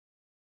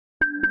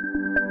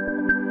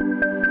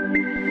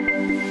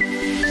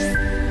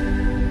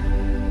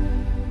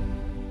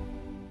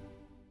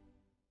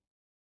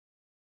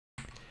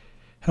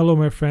Hello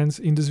my friends,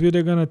 in this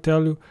video I'm gonna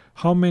tell you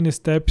how many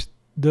steps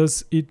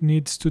does it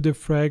needs to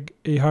defrag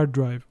a hard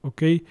drive.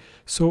 Okay,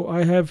 so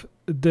I have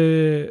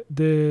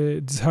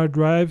this hard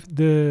drive,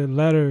 the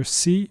letter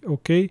C.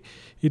 Okay,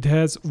 it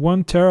has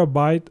 1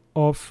 terabyte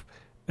of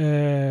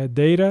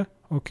data.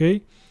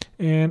 Okay,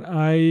 and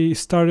I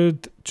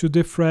started to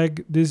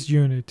defrag this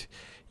unit.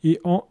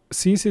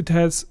 Since it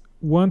has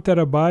 1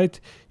 terabyte,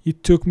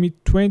 it took me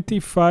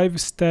 25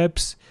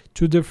 steps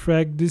to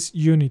defrag this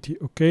unity.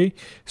 Okay,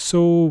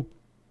 so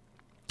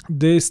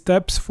the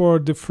steps for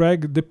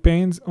defrag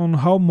depends on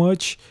how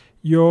much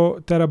your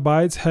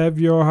terabytes have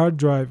your hard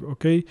drive.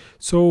 Okay,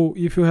 so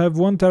if you have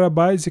 1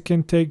 terabyte, it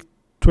can take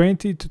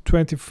 20 to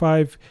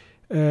 25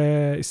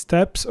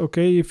 steps.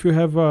 Okay, if you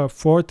have a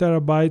 4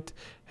 terabyte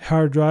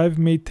hard drive,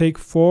 may take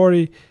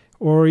 40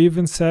 or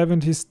even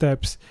 70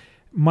 steps.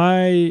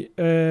 My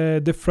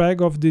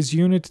defrag of this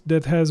unit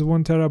that has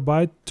 1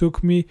 terabyte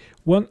took me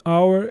 1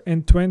 hour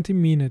and 20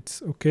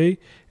 minutes. Okay,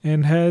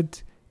 and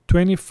had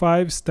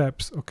 25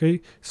 steps.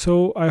 Okay,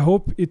 so I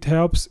hope it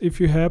helps.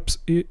 If it helps,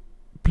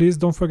 please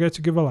don't forget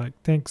to give a like.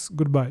 Thanks.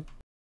 Goodbye.